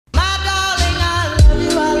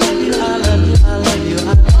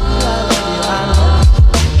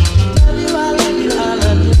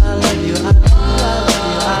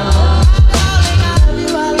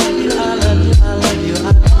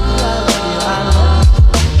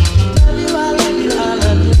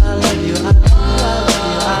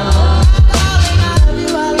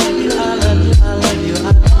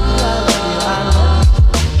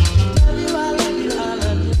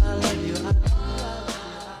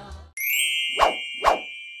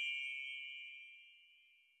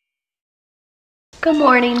Good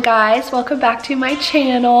morning, guys. Welcome back to my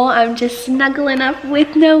channel. I'm just snuggling up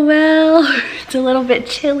with Noelle. It's a little bit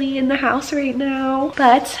chilly in the house right now,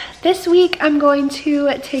 but this week I'm going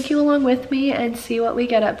to take you along with me and see what we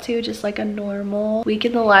get up to, just like a normal week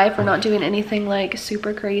in the life. We're not doing anything like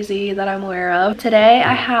super crazy that I'm aware of. Today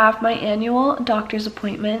I have my annual doctor's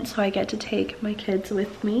appointment, so I get to take my kids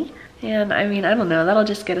with me. And I mean, I don't know, that'll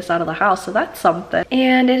just get us out of the house, so that's something.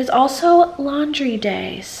 And it is also laundry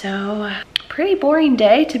day, so pretty boring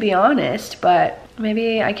day to be honest, but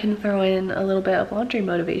maybe I can throw in a little bit of laundry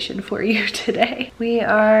motivation for you today. We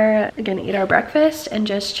are gonna eat our breakfast and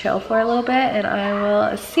just chill for a little bit, and I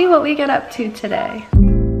will see what we get up to today.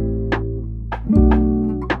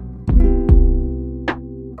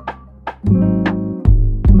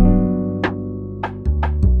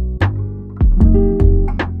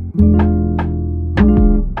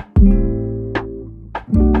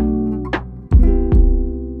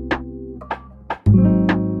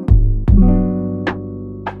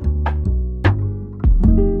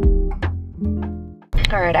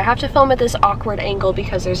 Alright, I have to film at this awkward angle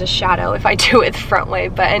because there's a shadow if I do it the front way.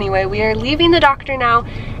 But anyway, we are leaving the doctor now.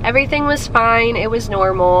 Everything was fine. It was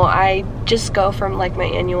normal. I just go from like my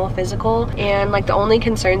annual physical, and like the only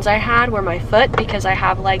concerns I had were my foot, because I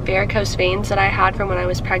have like varicose veins that I had from when I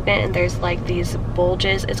was pregnant, and there's like these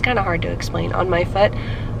bulges. It's kind of hard to explain on my foot,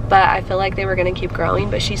 but I feel like they were gonna keep growing.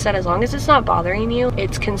 But she said as long as it's not bothering you,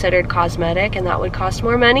 it's considered cosmetic, and that would cost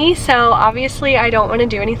more money. So obviously I don't want to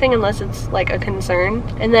do anything unless it's like a concern.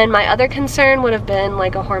 And then my other concern would have been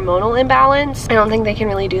like a hormonal imbalance. I don't think they can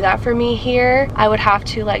really do that for me here. I would have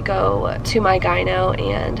to like go to my gyno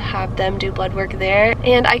and have them do blood work there.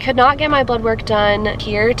 And I could not get my blood work done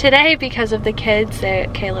here today because of the kids.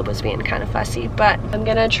 Caleb was being kind of fussy, but I'm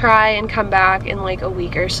gonna try and come back in like a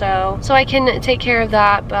week or so I can take care of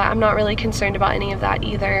that. But I'm not really concerned about any of that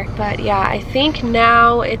either. But yeah, I think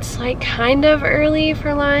now it's like kind of early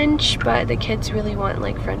for lunch, but the kids really want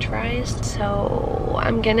like french fries. So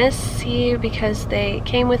I'm gonna see, because they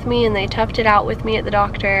came with me and they toughed it out with me at the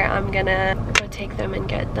doctor. I'm gonna go take them and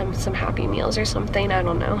get them some Happy Meals or something. I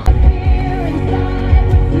don't know.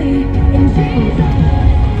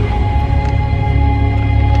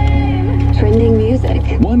 Trending music.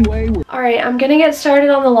 One way. Alright, I'm gonna get started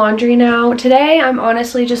on the laundry now. Today, I'm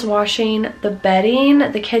honestly just washing the bedding.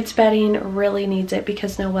 The kids' bedding really needs it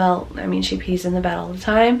because Noelle, I mean, she pees in the bed all the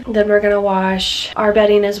time. Then we're gonna wash our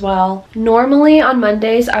bedding as well. Normally on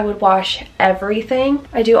Mondays, I would wash everything.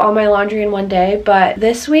 I do all my laundry in one day, but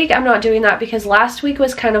this week I'm not doing that because last week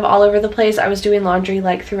was kind of all over the place. I was doing laundry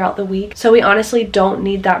like throughout the week. So we honestly don't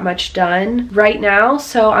need that much done right now.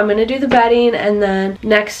 So I'm gonna do the bedding, and then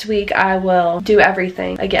next week I will do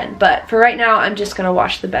everything again. But for right now, I'm just gonna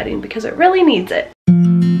wash the bedding because it really needs it.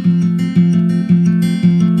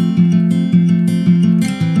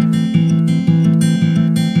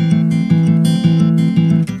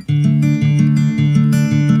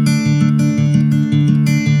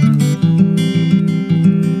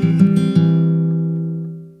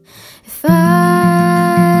 If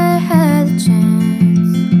I had a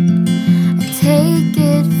chance, I'd take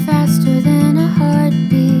it faster than a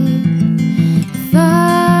heartbeat. If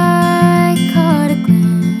I caught a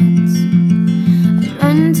glance, I'd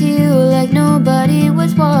run to you like nobody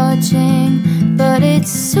was watching. But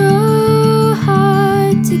it's so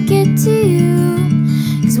hard to get to you,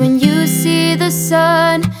 'cause when you see the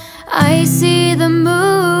sun, I see the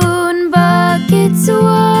moon. Buckets of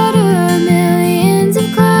water, millions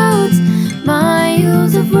of clouds,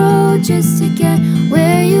 miles of road just to get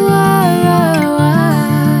where you are. Oh,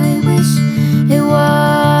 I wish it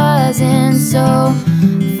wasn't so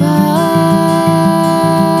far.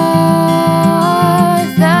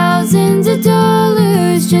 Thousands of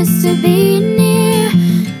dollars just to be near,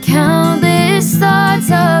 countless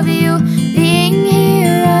thoughts of you being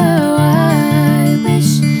here. Oh, I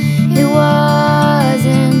wish it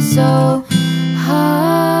wasn't so hard.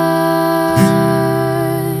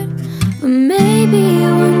 But maybe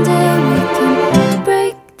one day we can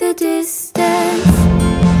break the distance.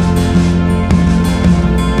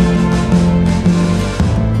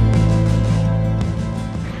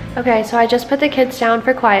 Okay, so I just put the kids down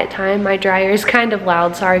for quiet time. My dryer is kind of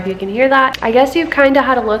loud, sorry if you can hear that. I guess you've kind of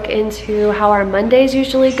had a look into how our Mondays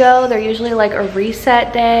usually go. They're usually like a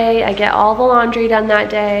reset day. I get all the laundry done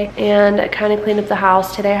that day and kind of clean up the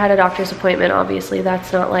house. Today I had a doctor's appointment. Obviously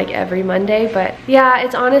that's not like every Monday, but yeah,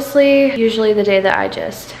 it's honestly usually the day that I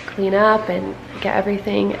just clean up and get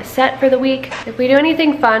everything set for the week. If we do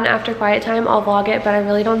anything fun after quiet time, I'll vlog it, but I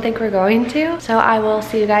really don't think we're going to. So I will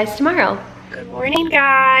see you guys tomorrow. Good morning,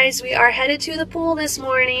 guys. We are headed to the pool this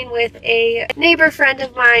morning with a neighbor friend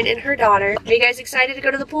of mine and her daughter. Are you guys excited to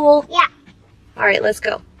go to the pool? Yeah. All right, let's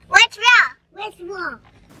go. Let's roll. Let's roll.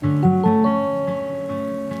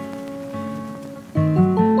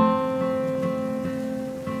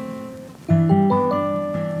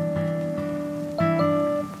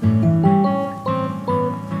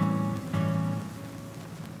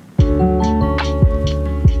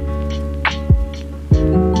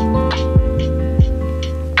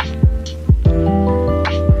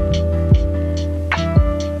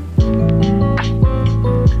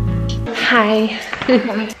 Hi. We're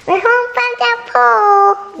home from the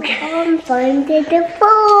pool. We're home from the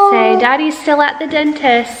pool. Say, Daddy's still at the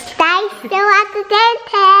dentist. Daddy's still at the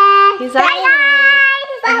dentist. He's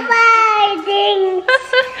Bye-bye. Ding.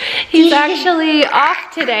 He's actually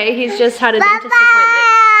off today. He's just had a dentist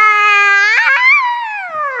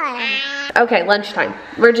appointment. Okay, lunchtime.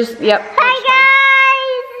 We're just, yep. Bye, guys.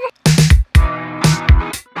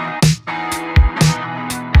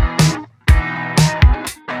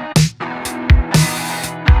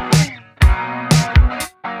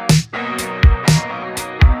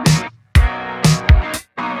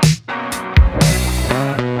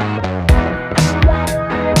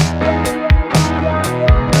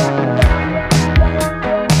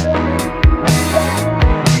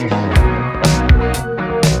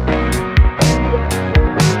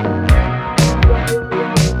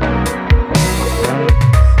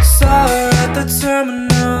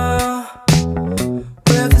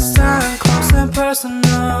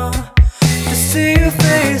 To see your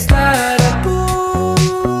face light up,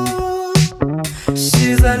 ooh,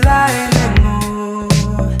 she's a lightning mood.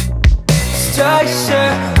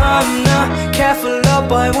 Structure, I'm not careful, oh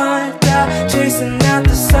boy, wonder. Chasing out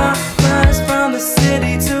the sunrise from the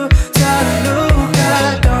city to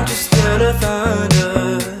Toluca. Don't you steal the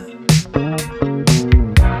thunder.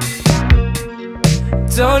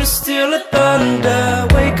 Don't you steal the thunder.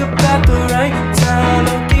 Wake up at the right time,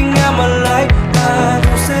 looking at my light.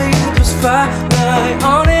 Don't say you just fly like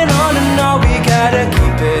on and on, we gotta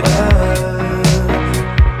keep it up.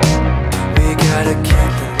 We gotta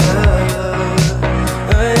keep it up.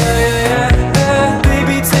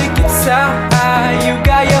 Baby, take it out. You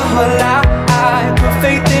got your whole life. Put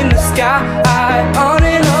faith in the sky. On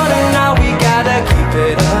and on, we gotta keep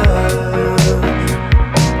it up.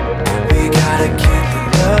 We gotta keep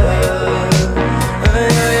it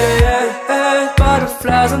up.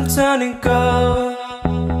 Butterflies, I'm turning gold.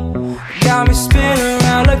 Got me spinning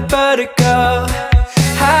around like vertigo.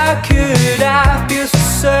 How could I feel so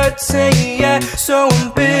certain, yeah, so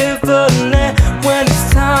ambivalent? When it's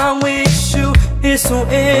time with you, it's so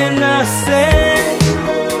innocent.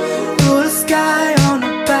 Through the sky on the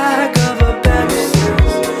back of a Bentley.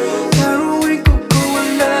 Now we could go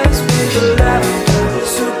and less with the lavender.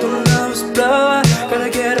 Supernovas blow up, gotta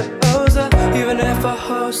get a hose up, even if I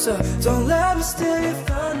host up. Don't let me steal your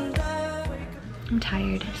thunder. I'm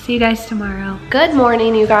tired. See you guys tomorrow. Good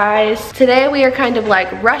morning, you guys. Today we are kind of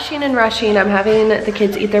like rushing and rushing. I'm having the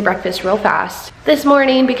kids eat their breakfast real fast this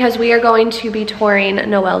morning because we are going to be touring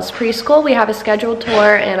Noelle's preschool. We have a scheduled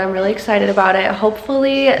tour and I'm really excited about it.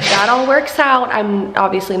 Hopefully that all works out. I'm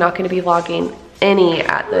obviously not going to be vlogging any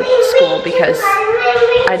at the school because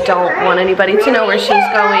I don't want anybody to know where she's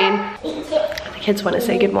going. The kids want to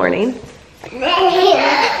say good morning.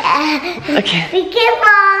 Okay. Be careful.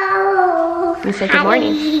 You say good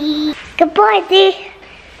morning. Good morning.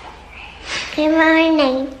 Good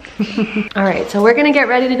morning. All right, so we're gonna get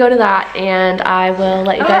ready to go to that and I will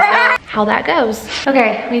let you guys know how that goes.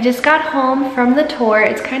 Okay, we just got home from the tour.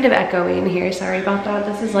 It's kind of echoing here, sorry about that.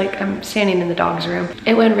 This is like, I'm standing in the dog's room.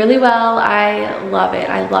 It went really well, I love it.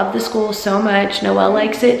 I love the school so much. Noelle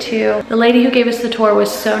likes it too. The lady who gave us the tour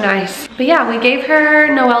was so nice. But yeah, we gave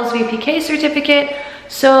her Noelle's VPK certificate.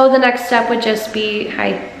 So the next step would just be,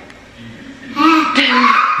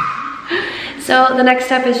 So the next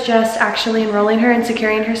step is just actually enrolling her and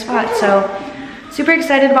securing her spot. So super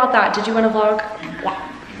excited about that. Did you want to vlog? Yeah.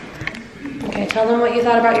 Okay, tell them what you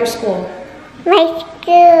thought about your school. My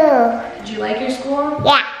school. Did you like your school?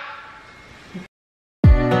 Yeah.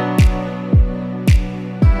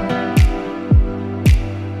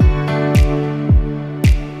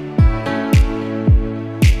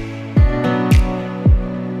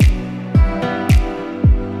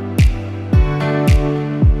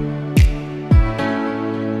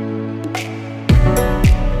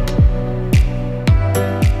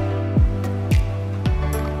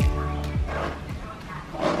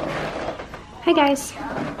 Hi guys.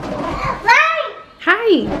 Mom,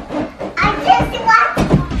 Hi. I just watched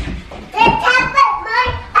the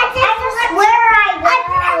tablet. I just swear I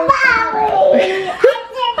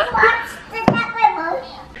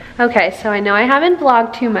Okay, so I know I haven't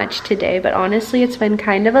vlogged too much today, but honestly it's been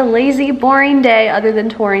kind of a lazy, boring day other than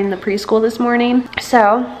touring the preschool this morning.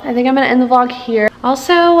 So I think I'm gonna end the vlog here.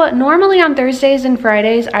 Also, normally on Thursdays and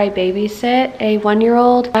Fridays I babysit a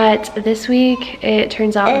 1-year-old, but this week it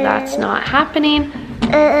turns out that that's not happening.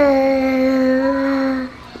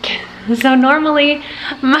 So normally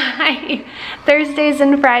my Thursdays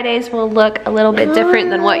and Fridays will look a little bit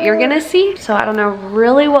different than what you're gonna see. So I don't know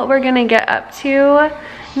really what we're gonna get up to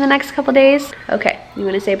in the next couple days. Okay, you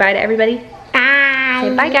wanna say bye to everybody? Bye.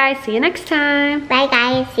 Say bye guys, see you next time. Bye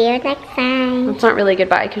guys, see you next time. It's not really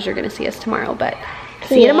goodbye because you're gonna see us tomorrow, but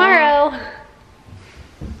see you tomorrow.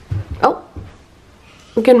 Oh,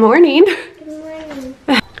 good morning.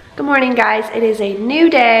 Good morning guys, it is a new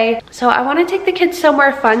day. So I want to take the kids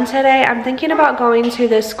somewhere fun today. I'm thinking about going to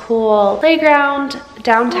this cool playground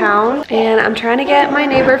downtown, and I'm trying to get my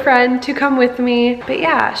neighbor friend to come with me. But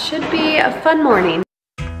yeah, should be a fun morning.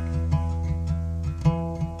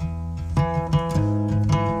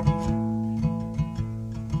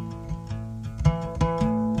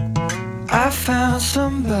 I found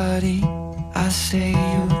somebody, I say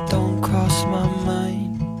you don't cross my mind.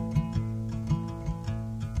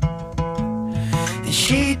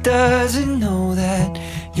 She doesn't know that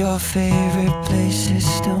your favorite place is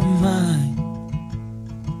still mine.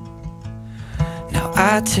 Now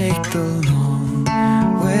I take the long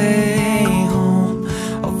way home,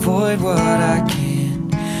 avoid what I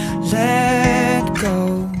can't let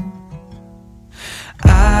go.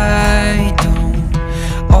 I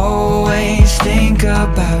don't always think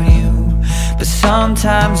about you, but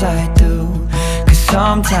sometimes I do, 'cause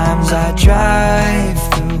sometimes I drive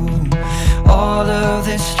through all of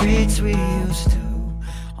the streets we used to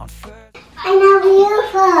on first. I know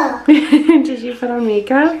beautiful. Did you put on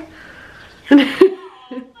makeup? That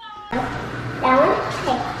one?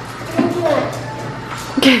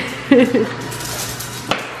 Okay.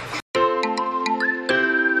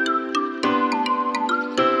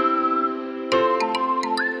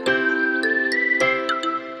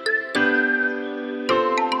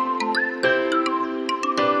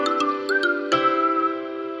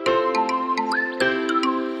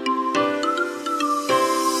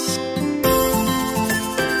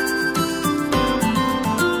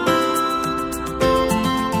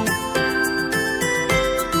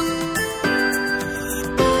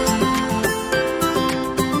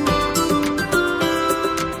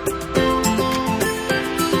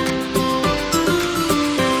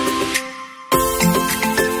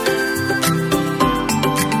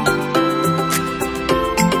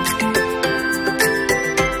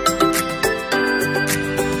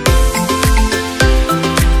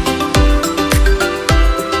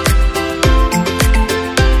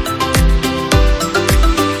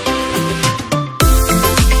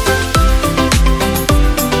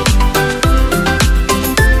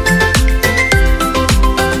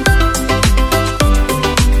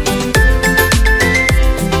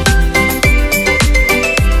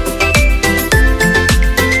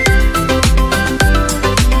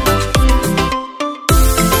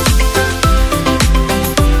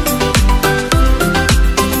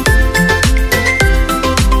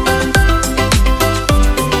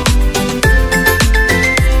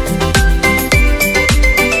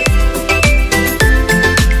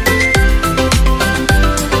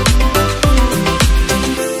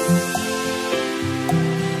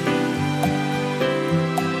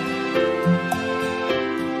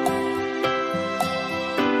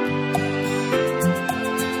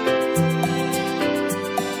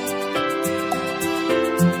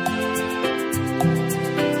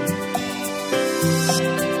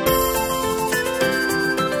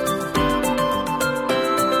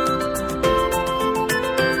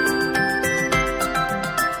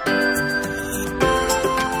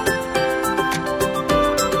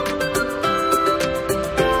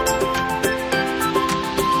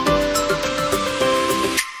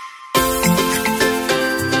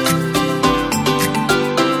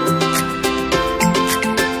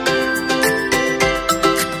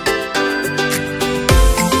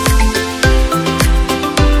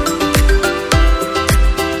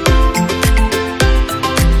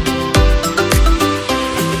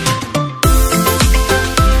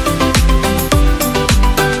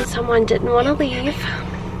 Didn't want to leave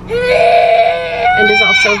and is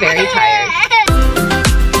also very tired.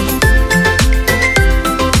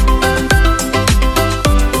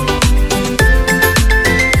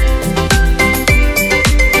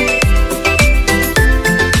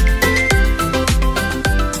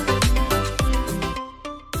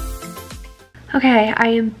 Okay, I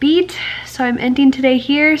am beat, so I'm ending today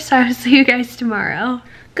here, so I'll see you guys tomorrow.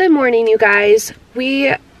 Good morning, you guys.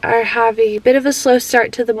 We have a bit of a slow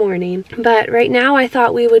start to the morning. But right now I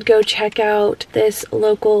thought we would go check out this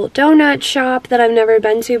local donut shop that I've never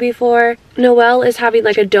been to before. Noelle is having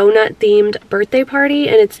like a donut themed birthday party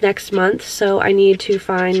and it's next month, so I need to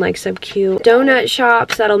find like some cute donut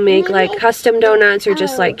shops that'll make like custom donuts or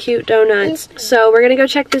just like cute donuts. So we're gonna go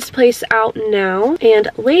check this place out now, and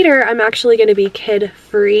later I'm actually gonna be kid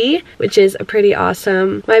free, which is pretty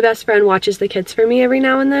awesome. My best friend watches the kids for me every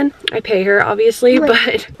now and then. I pay her obviously,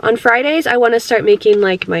 but on Fridays I want to start making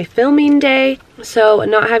like my filming day. So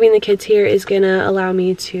not having the kids here is gonna allow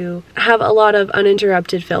me to have a lot of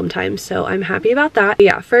uninterrupted film time, so I'm happy about that. But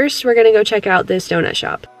yeah, first we're gonna go check out this donut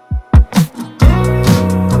shop.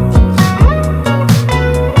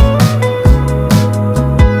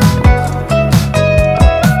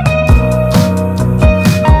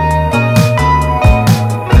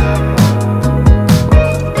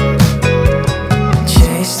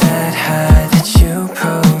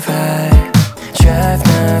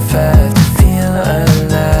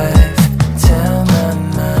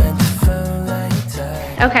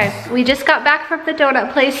 Okay, we just got back from the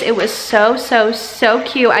donut place. It was so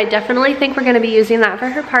cute. I definitely think we're gonna be using that for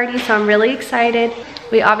her party, so I'm really excited.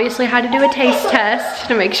 We obviously had to do a taste test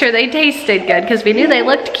to make sure they tasted good because we knew they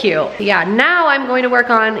looked cute. Yeah, now I'm going to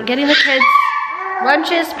work on getting the kids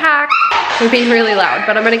lunches packed. They're being really loud,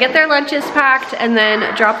 but I'm gonna get their lunches packed and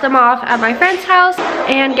then drop them off at my friend's house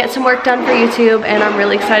and get some work done for YouTube. And I'm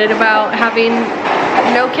really excited about having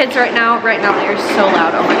no kids right now. Right now they're so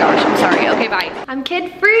loud. Oh my gosh, I'm sorry. Okay, bye. I'm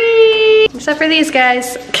kid free, except for these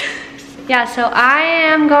guys. Yeah, so I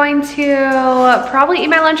am going to probably eat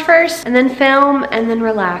my lunch first and then film and then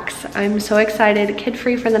relax. I'm so excited. Kid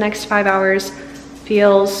free for the next 5 hours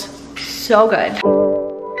feels so good.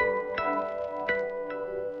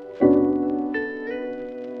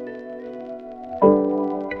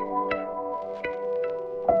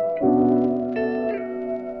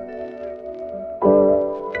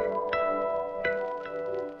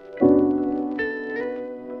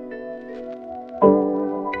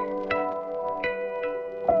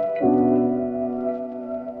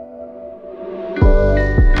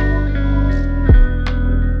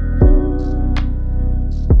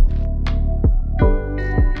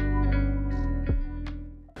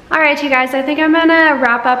 Alright you guys, I think I'm gonna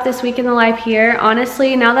wrap up this week in the life here.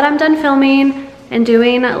 Honestly, now that I'm done filming and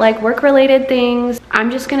doing like work related things, I'm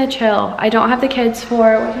just gonna chill. I don't have the kids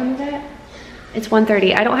for, what time is it? It's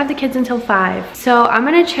 1:30. I don't have the kids until 5. So I'm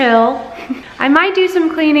gonna chill. I might do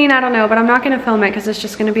some cleaning, I don't know, but I'm not gonna film it because it's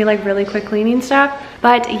just gonna be like really quick cleaning stuff.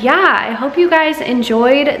 But yeah, I hope you guys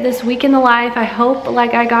enjoyed this week in the life. I hope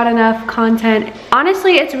like I got enough content.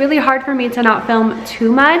 Honestly, it's really hard for me to not film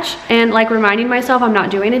too much and like reminding myself I'm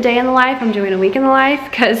not doing a day in the life, I'm doing a week in the life,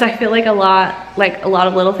 because I feel like a lot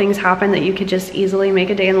of little things happen that you could just easily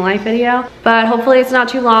make a day in the life video. But hopefully it's not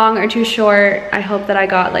too long or too short. I hope that I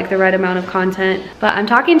got like the right amount of content, but I'm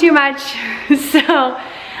talking too much. So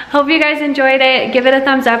hope you guys enjoyed it. Give it a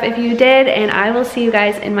thumbs up if you did, and I will see you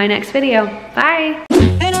guys in my next video. Bye.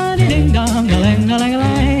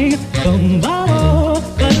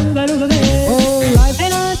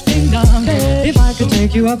 If I could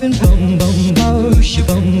take you up in boom boom boom,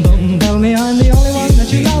 boom boom, tell me I'm the only one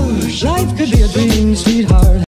that you know. Life could be a dream.